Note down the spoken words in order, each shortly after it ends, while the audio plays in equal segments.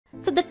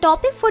So the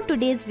topic for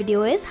today's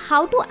video is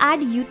how to add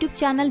YouTube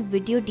channel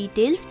video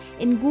details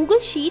in Google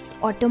Sheets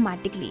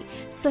automatically.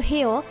 So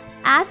here,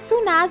 as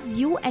soon as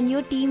you and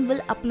your team will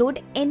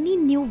upload any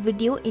new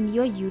video in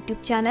your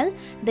YouTube channel,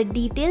 the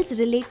details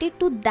related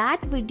to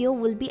that video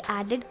will be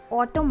added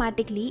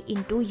automatically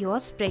into your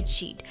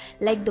spreadsheet,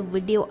 like the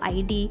video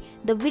ID,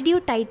 the video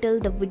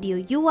title, the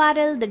video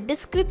URL, the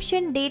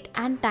description, date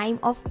and time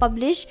of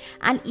publish,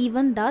 and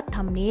even the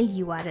thumbnail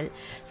URL.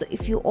 So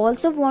if you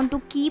also want to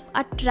keep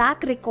a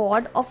track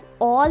record of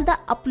all the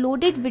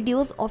uploaded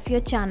videos of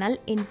your channel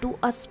into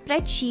a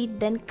spreadsheet,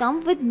 then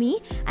come with me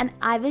and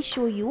I will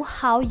show you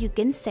how you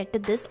can set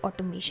this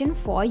automation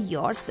for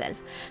yourself.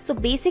 So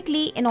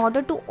basically, in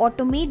order to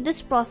automate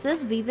this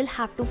process, we will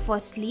have to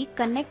firstly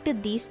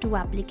connect these two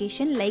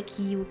applications like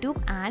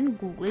YouTube and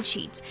Google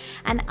Sheets,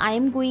 and I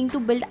am going to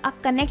build a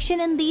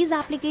connection in these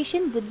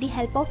applications with the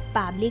help of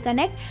Pabbly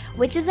Connect,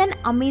 which is an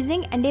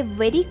amazing and a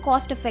very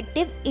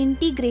cost-effective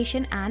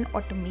integration and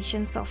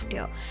automation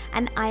software.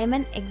 And I am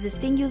an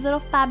existing user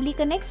of Pabbly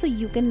Connect, so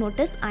you can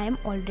notice I am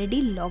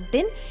already logged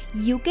in.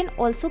 You can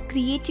also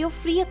create your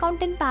free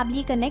account in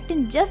Pabbly Connect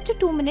in just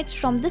 2 minutes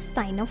from this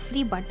sign up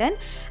free button,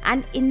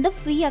 and in the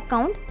free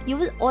account you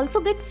will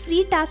also get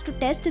free tasks to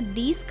test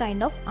these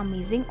kind of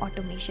amazing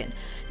automation.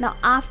 Now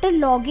after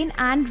login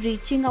and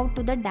reaching out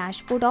to the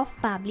dashboard of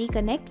Pabbly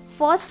Connect,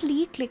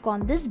 firstly click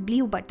on this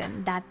blue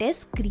button, that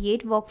is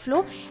create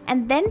workflow,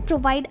 and then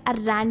provide a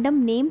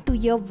random name to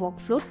your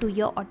workflow, to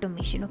your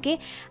automation, okay,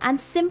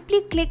 and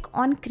simply click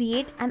on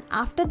create, and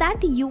after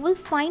that you will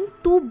find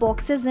two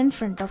boxes in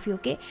front of you,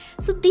 okay.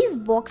 So these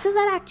boxes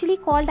are actually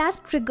called as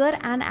trigger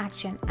and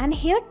action, and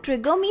here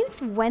trigger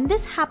means when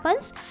this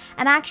happens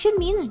and action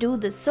means do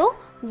this. So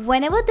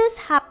whenever this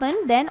happens,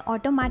 then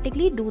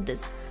automatically do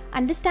this.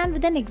 Understand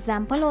with an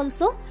example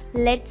also.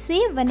 Let's say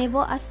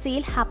whenever a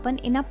sale happen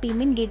in a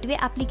payment gateway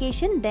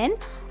application, then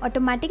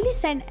automatically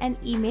send an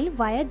email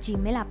via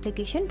Gmail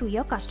application to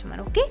your customer,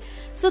 okay.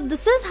 So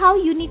this is how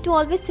you need to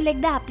always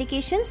select the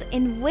applications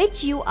in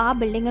which you are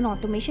building an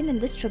automation in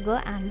this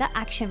trigger and the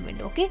action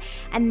window, okay.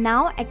 And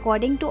now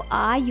according to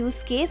our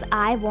use case,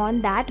 I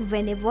want that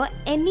whenever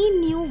any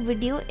new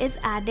video is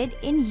added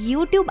in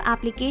YouTube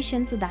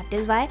application, so that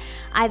is why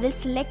I will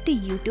select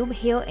YouTube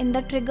here in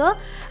the trigger,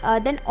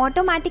 then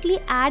automatically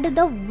add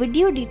the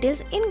video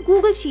details in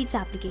Google Sheets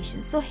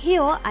application. So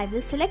here I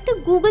will select a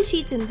Google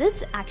Sheets in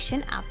this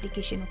action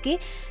application, okay.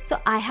 So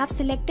I have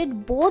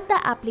selected both the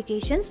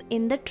applications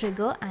in the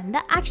trigger and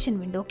the action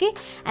window, okay.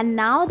 And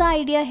now the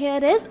idea here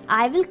is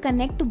I will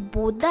connect to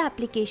both the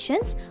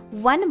applications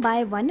one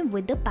by one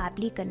with the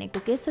Pabbly Connect,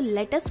 okay. So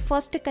let us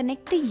first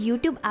connect the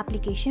YouTube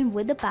application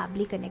with the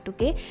Pabbly Connect,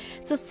 okay.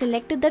 So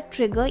select the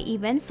trigger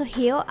event. So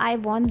here I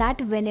want that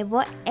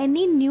whenever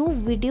any new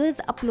video is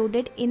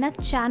uploaded in a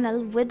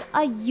channel with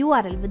a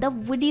URL, with a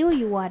video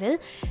URL,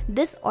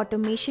 this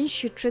automation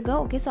should trigger,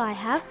 okay. So I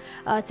have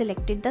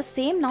selected the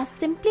same. Now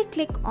simply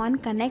click on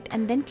connect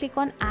and then click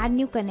on add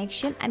new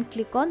connection and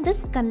click on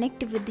this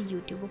connect with the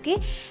YouTube,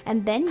 okay.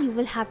 And then you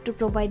will have to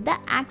provide the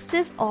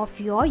access of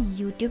your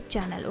YouTube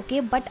channel, okay.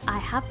 But I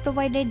have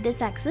provided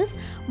this access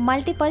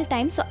multiple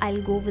times, so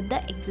I'll go with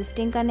the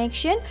existing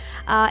connection.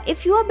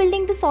 If you are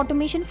building this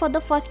automation for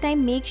the first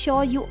time, make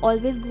sure you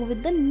always go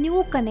with the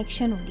new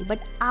connection only, but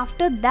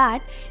after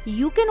that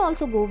you can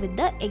also go with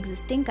the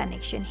existing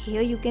connection.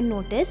 Here you can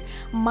notice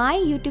my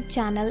YouTube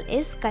channel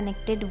is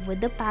connected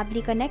with the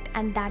Pabbly Connect,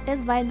 and that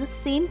is why the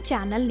same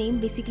channel name,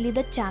 basically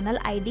the channel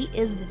ID,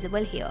 is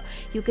visible here.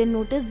 You can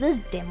notice this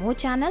demo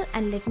channel,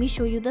 and let me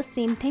show you the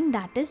same thing,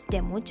 that is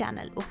demo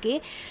channel,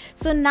 okay.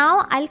 So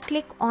now I'll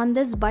click on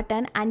this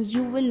button and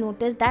you will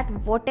notice that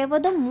whatever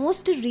the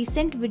most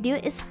recent video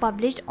is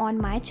published on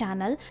my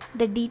channel,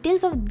 the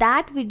details of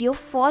that video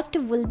first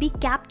will be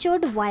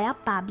captured via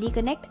Pabbly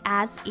Connect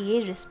as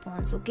a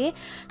response, okay.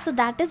 So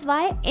that is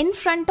why in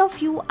front of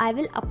you I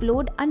will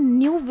upload a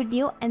new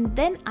video and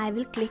then I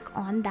will click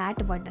on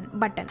that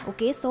button,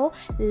 okay. So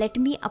let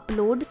me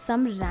upload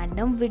some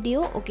random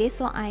video, okay.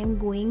 So I am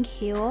going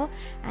here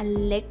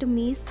and let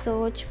me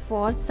search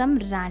for some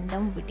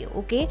random video,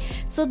 okay.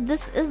 So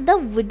this is the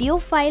video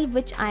file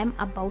which I am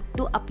about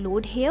to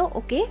upload here,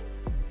 okay.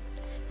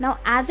 Now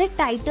as a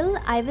title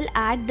I will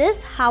add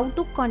this how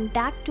to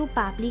contact to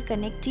Pabbly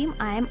Connect team.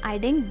 I am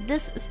adding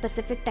this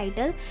specific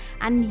title,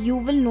 and you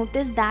will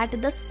notice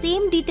that the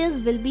same details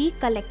will be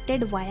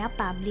collected via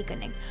Pabbly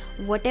Connect.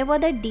 Whatever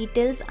the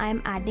details I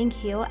am adding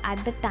here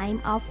at the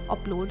time of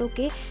upload,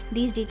 okay,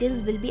 these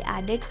details will be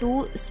added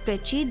to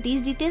spreadsheet.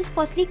 These details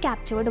firstly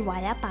captured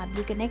via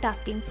Pabbly Connect,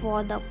 asking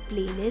for the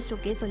playlist,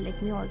 okay. So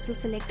let me also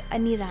select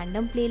any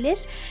random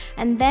playlist,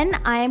 and then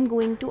I am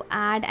going to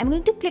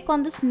click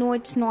on this no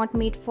it's not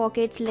made for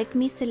kids. Let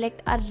me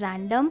select a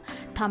random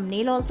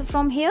thumbnail also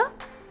from here.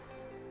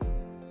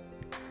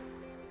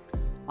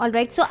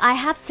 Alright, so I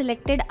have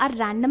selected a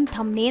random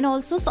thumbnail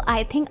also. So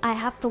I think I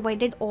have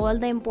provided all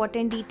the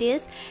important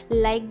details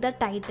like the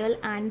title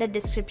and the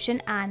description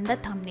and the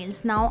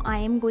thumbnails. Now I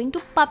am going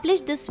to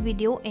publish this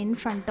video in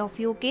front of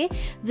you. Okay,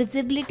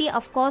 visibility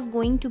of course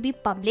going to be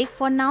public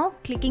for now.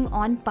 Clicking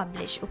on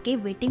publish. Okay,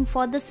 waiting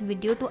for this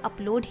video to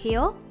upload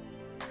here.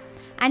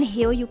 And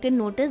here you can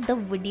notice the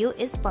video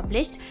is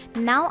published.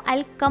 Now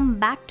I'll come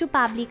back to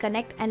Pabbly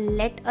Connect and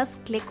let us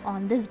click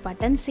on this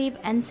button, save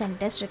and send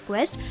test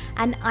request.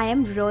 And I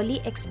am really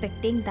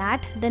expecting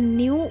that the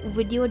new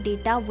video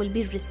data will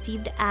be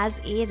received as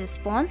a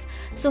response.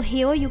 So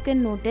here you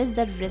can notice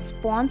the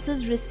response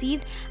is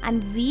received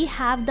and we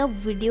have the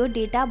video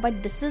data,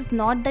 but this is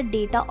not the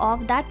data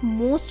of that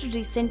most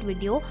recent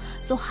video.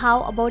 So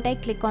how about I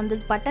click on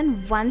this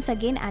button once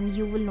again and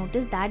you will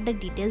notice that the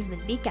details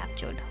will be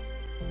captured.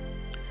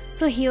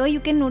 So here you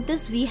can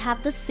notice we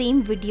have the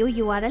same video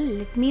URL.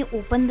 Let me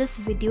open this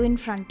video in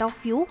front of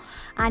you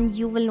and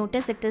you will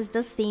notice it is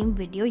the same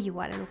video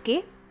URL.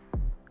 Okay,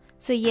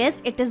 so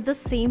yes, it is the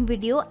same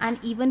video and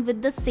even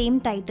with the same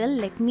title.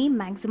 Let me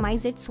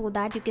maximize it so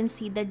that you can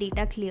see the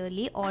data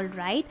clearly.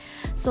 Alright,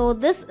 so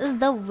this is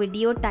the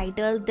video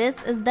title,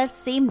 this is the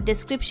same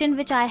description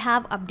which I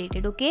have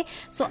updated. Okay,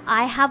 so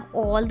I have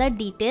all the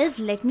details.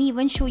 Let me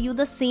even show you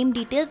the same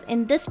details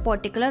in this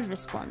particular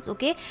response.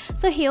 Okay,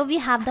 so here we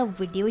have the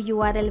video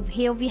URL,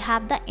 here we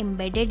have the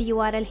embedded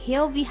URL,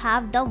 here we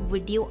have the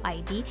video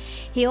ID,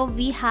 here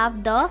we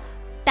have the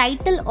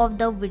title of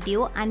the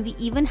video, and we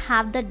even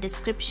have the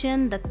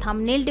description, the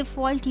thumbnail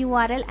default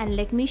URL, and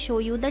let me show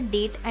you the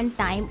date and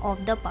time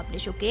of the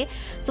publish. Okay,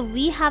 so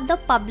we have the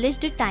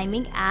published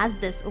timing as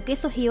this. Okay,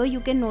 so here you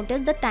can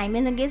notice the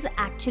timing is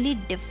actually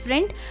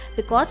different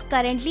because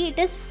currently it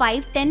is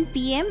 5:10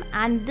 p.m.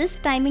 and this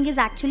timing is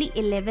actually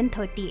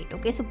 11:38.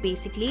 Okay, so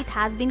basically it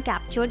has been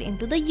captured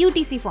into the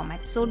UTC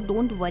format, so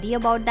don't worry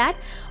about that.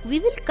 We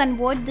will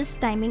convert this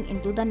timing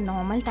into the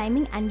normal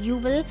timing and you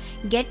will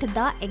get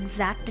the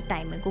exact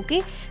timing.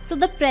 Okay, so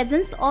the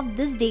presence of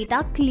this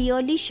data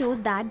clearly shows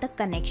that the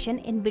connection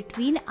in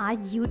between our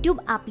YouTube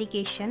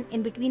application,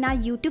 in between our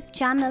YouTube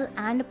channel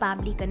and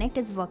Pabbly Connect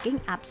is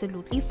working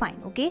absolutely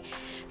fine. Okay,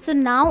 so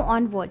now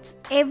onwards,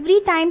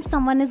 every time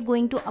someone is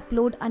going to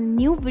upload a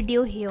new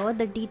video here,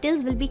 the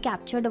details will be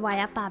captured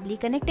via Pabbly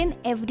Connect in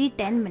every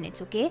 10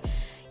 minutes. Okay,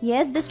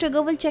 yes, this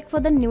trigger will check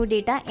for the new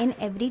data in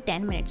every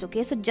 10 minutes.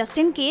 Okay, so just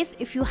in case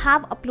if you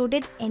have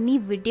uploaded any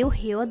video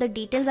here, the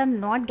details are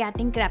not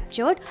getting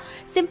captured,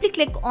 simply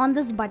click on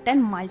this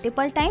button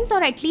multiple times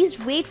or at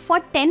least wait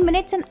for 10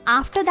 minutes, and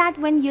after that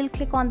when you'll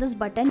click on this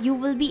button you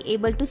will be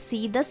able to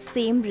see the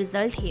same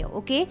result here.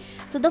 Okay,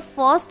 so the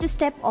first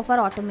step of our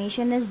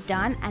automation is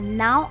done and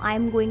now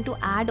I'm going to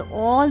add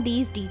all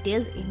these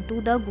details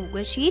into the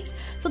Google Sheets.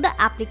 So the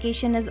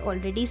application is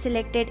already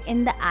selected.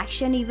 In the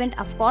action event,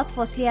 of course,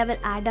 firstly I will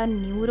add a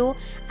new row,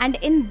 and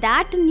in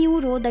that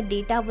new row the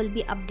data will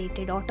be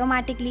updated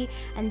automatically.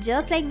 And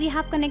just like we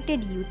have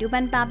connected YouTube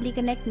and Pabbly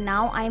Connect,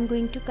 now I am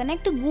going to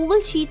connect to Google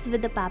Sheets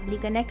with the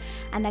Pabbly Connect,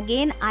 and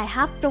again I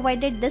have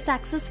provided this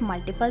access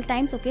multiple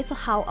times. Okay, so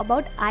how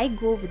about I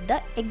go with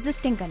the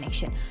existing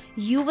connection?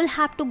 You will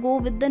have to go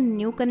with the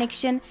new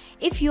connection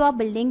if you are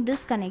building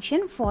this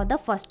connection for the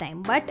first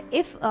time, but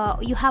if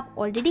you have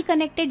already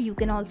connected, you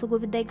can also go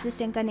with the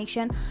existing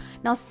connection.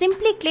 Now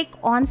simply click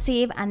on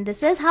save, and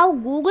this is how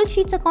Google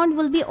Sheets account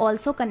will be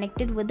also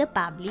connected with the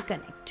Pabbly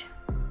Connect.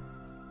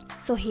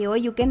 So here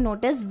you can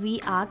notice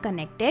we are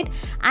connected,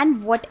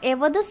 and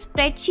whatever the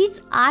spreadsheets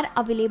are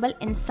available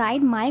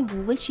inside my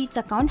Google Sheets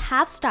account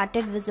have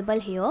started visible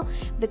here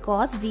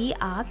because we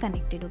are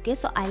connected. Okay,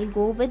 so I'll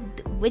go with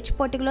which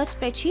particular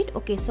spreadsheet.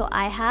 Okay, so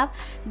I have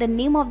the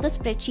name of the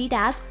spreadsheet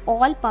as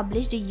all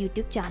published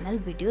YouTube channel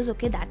videos.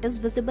 Okay, that is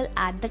visible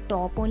at the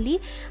top only,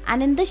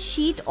 and in the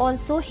sheet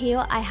also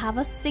here I have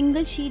a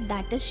single sheet,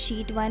 that is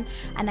sheet 1,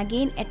 and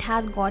again it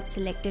has got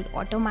selected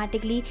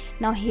automatically.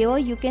 Now here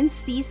you can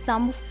see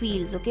some fields.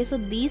 Okay, so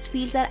these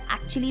fields are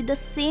actually the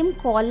same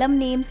column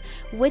names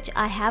which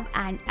I have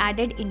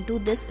added into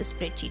this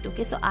spreadsheet.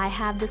 Okay, so I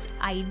have this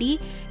ID,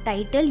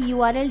 title,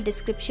 URL,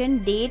 description,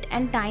 date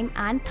and time,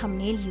 and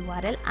thumbnail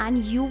URL,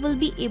 and you will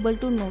be able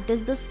to notice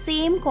the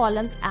same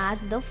columns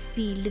as the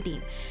field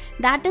name.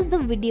 That is the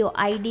video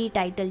ID,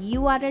 title,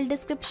 URL,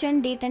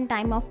 description, date and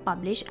time of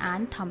publish,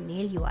 and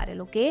thumbnail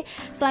URL. Okay,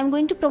 so I'm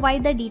going to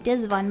provide the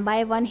details one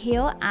by one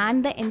here,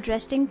 and the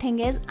interesting thing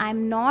is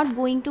I'm not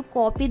going to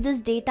copy this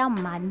data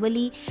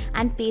manually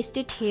and paste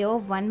it here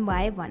one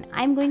by one.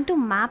 I'm going to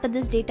map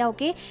this data.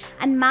 Okay,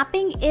 and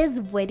mapping is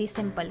very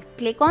simple.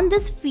 Click on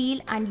this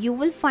field and you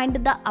will find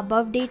the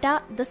above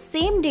data, the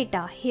same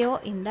data here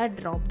in the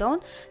drop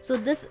down. So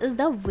this is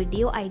the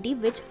video ID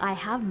which I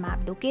have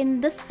mapped. Okay, in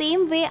the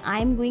same way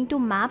I'm going to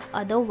map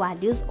other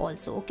values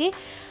also. Okay,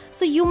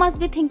 So you must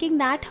be thinking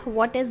that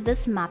what is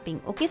this mapping?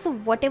 Okay, so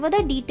whatever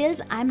the details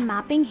I'm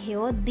mapping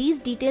here, these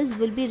details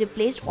will be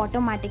replaced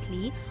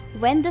automatically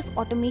when this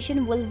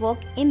automation will work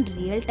in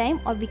real time,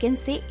 or we can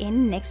say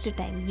in next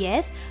time.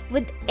 Yes,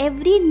 with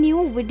every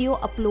new video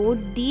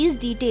upload, these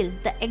details,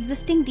 the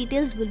existing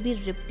details will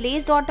be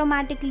replaced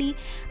automatically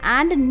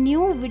and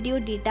new video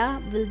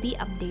data will be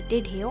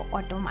updated here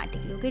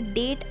automatically. Okay,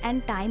 date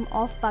and time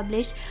of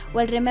published.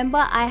 Well,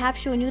 remember I have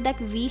shown you that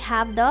we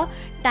have the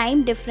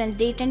time difference,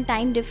 date and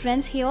time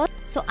difference here.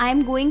 So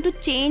I'm going to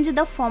change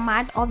the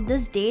format of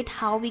this date.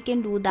 How we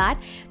can do that?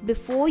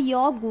 Before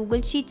your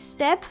Google Sheets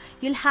step,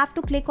 you'll have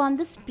to click on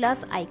this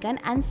plus icon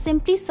and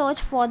simply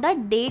search for the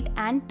date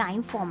and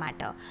time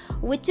formatter,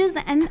 which is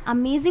an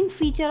amazing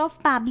feature of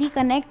Pabbly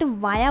Connect,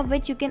 via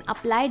which you can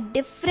apply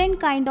different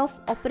kind of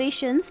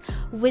operations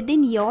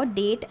within your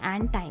date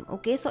and time.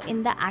 Okay, so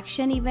in the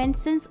action event,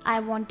 since I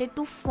wanted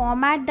to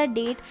format the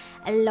date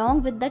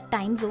along with the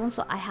time zone,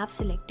 so I have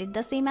selected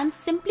the same and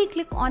simply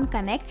click on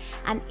connect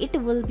and it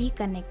will be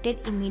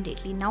connected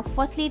immediately. Now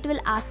firstly it will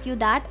ask you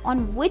that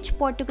on which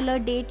particular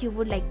date you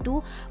would like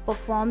to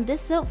perform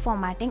this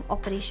formatting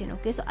operation.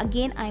 Okay, so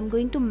again I'm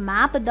going to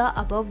map the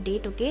above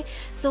date. Okay,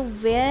 so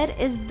where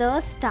is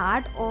the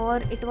start, or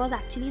it was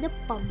actually the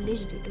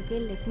published date. Okay,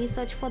 let me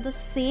search for the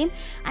same,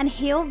 and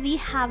here we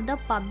have the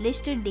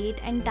published date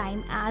and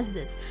time as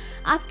this,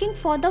 asking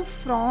for the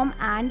from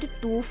and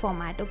to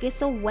format. Okay,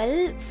 so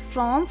well,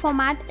 from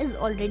format is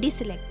already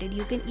selected.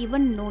 You can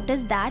even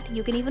notice that,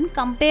 you can even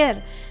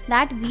compare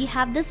that we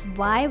have this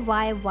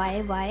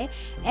YYYY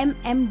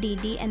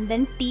MMDD and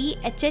then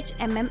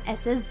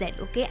THHMMSSZ.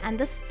 Okay, and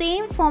the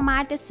same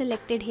format is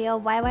selected here,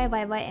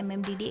 YYYY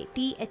MMDD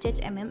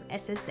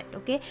THHMMSSZ.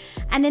 Okay,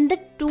 and in the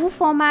to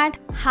format,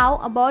 how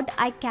about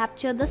I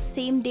capture the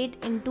same date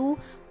into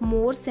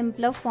more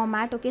simpler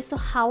format? Okay, so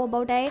how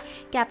about I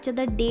capture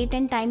the date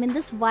and time in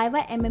this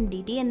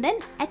YYMMDD and then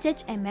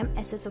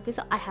HHMMSS. Okay,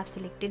 so I have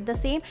selected the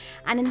same,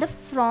 and in the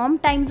from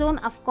time zone,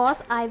 of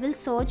course I will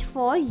search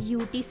for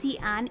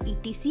UTC and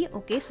ETC.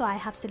 Okay, so I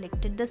have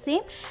selected the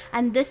same,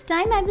 and this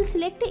time I will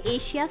select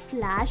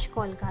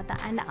Asia/Kolkata,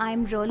 and I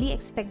am really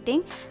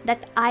expecting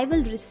that I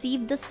will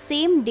receive the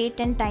same date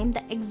and time,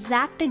 the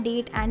exact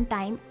date and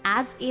time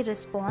as a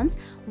response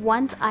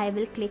once I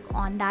will click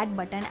on that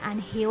button.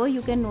 And here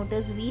you can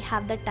notice we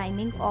have the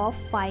timing of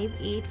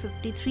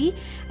 5:8:53,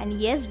 and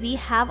yes, we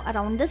have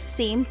around the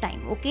same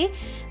time. Okay,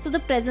 so the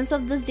presence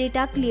of this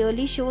data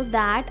clearly shows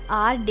that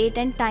our date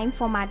and time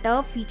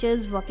formatter feature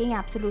is working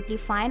absolutely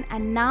fine.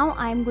 And now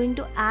I am going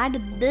to add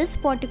this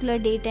particular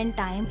date and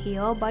time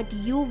here, but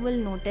you will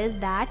notice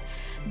that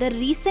the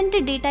recent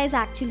data is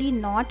actually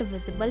not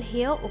visible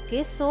here.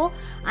 Okay, so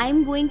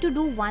I'm going to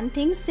do one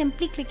thing,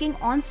 simply clicking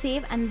on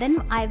save, and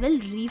then I will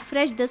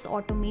refresh this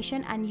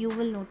automation, and you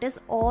will notice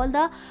all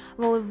the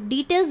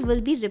details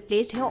will be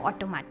replaced here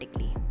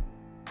automatically.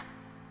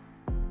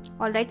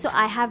 Alright, so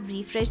I have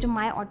refreshed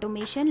my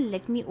automation.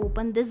 Let me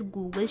open this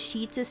Google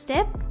Sheets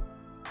step,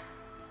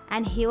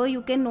 and here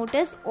you can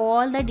notice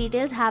all the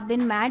details have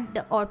been mapped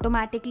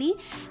automatically.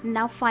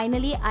 Now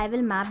finally I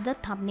will map the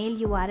thumbnail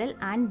URL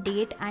and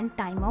date and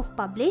time of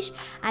publish,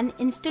 and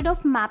instead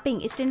of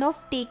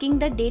taking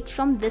the date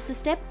from this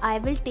step, I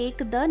will take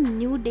the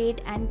new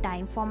date and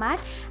time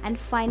format, and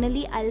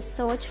finally I'll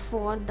search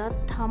for the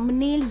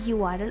thumbnail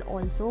URL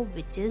also,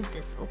 which is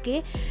this.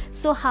 Okay,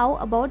 so how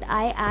about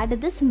I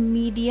add this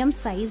medium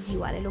size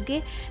URL.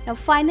 Okay, now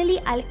finally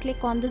I'll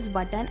click on this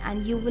button,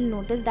 and you will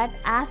notice that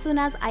as soon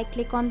as I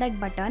click on that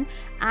button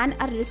and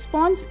a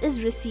response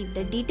is received,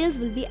 the details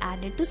will be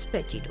added to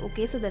spreadsheet.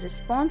 Okay, so the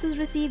response is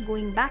received,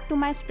 going back to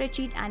my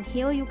spreadsheet, and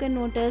here you can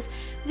notice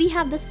we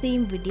have the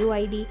same video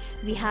ID,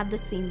 we have the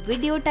same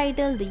video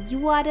title, the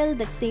URL,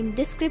 the same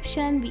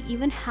description, we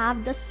even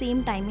have the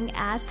same timing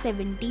as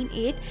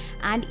 17:8,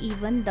 and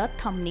even the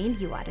thumbnail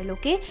URL.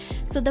 Okay,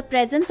 so the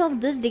presence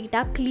of this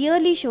data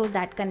clearly shows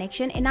that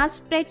connection in our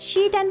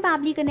spreadsheet and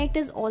Pabbly Connect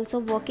is also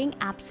working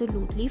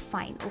absolutely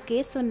fine.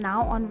 Okay, so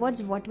now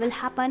onwards what will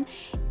happen,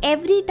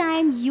 every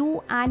time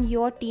you and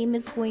your team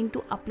is going to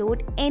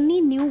upload any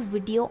new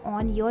video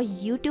on your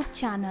YouTube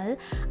channel,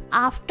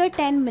 after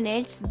 10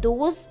 minutes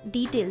those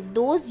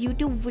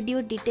YouTube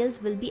video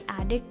details will be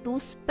added to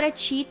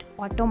spreadsheet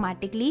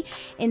automatically.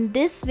 In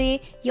this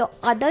way your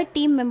other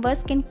team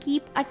members can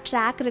keep a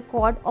track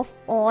record of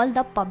all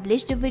the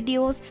published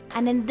videos,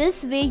 and in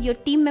this way your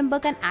team member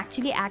can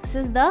actually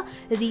access the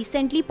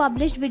recently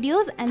published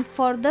videos, and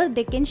further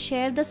they can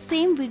share the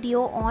same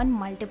video on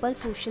multiple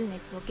social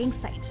networking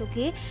sites.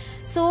 Okay,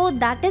 so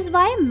that is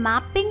why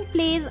mapping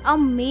plays a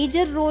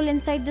major role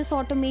inside this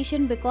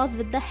automation, because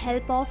with the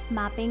help of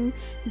mapping,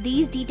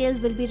 these details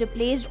will be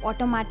replaced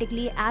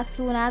automatically as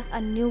soon as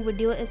a new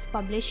video is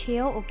published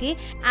here. Okay,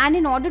 and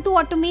in order to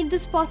automate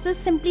this process,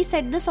 simply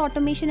set this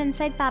automation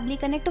inside Pabbly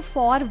Connect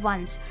for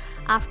once.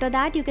 After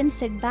that you can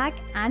sit back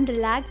and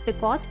relax,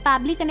 because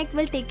Pabbly Connect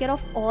will take care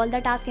of all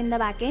the tasks in the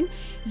backend.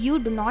 You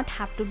do not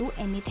have to do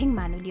anything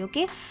manually.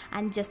 Okay,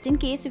 and just in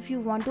case if you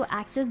want to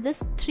access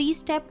this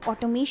 3-step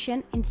automation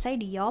automation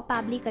inside your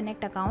Pabbly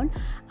Connect account,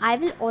 I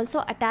will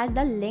also attach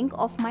the link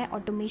of my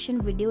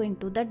automation video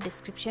into the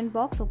description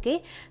box.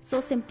 Okay, so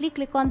simply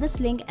click on this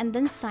link and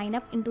then sign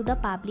up into the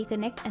Pabbly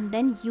Connect, and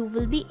then you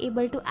will be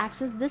able to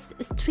access this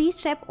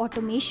 3-step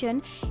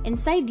automation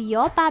inside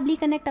your Pabbly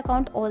Connect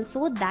account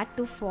also, that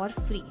too for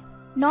free.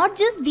 Not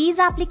just these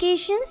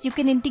applications, you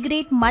can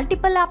integrate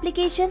multiple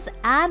applications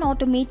and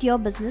automate your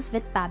business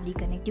with Pabbly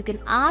Connect. You can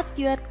ask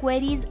your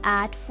queries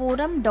at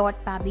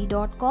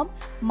forum.pabbly.com.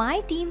 My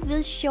team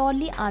will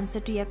surely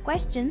answer to your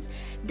questions.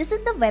 This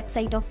is the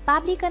website of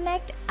Pabbly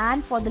Connect,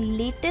 and for the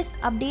latest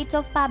updates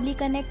of Pabbly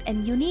Connect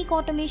and unique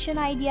automation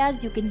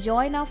ideas, you can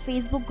join our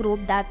Facebook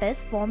group, that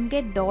is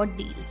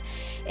formget.deals.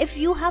 If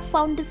you have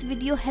found this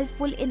video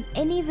helpful in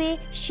any way,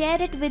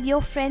 share it with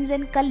your friends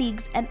and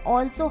colleagues and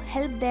also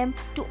help them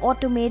to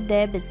automate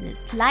their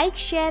business. Like,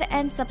 share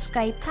and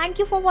subscribe. Thank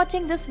you for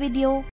watching this video.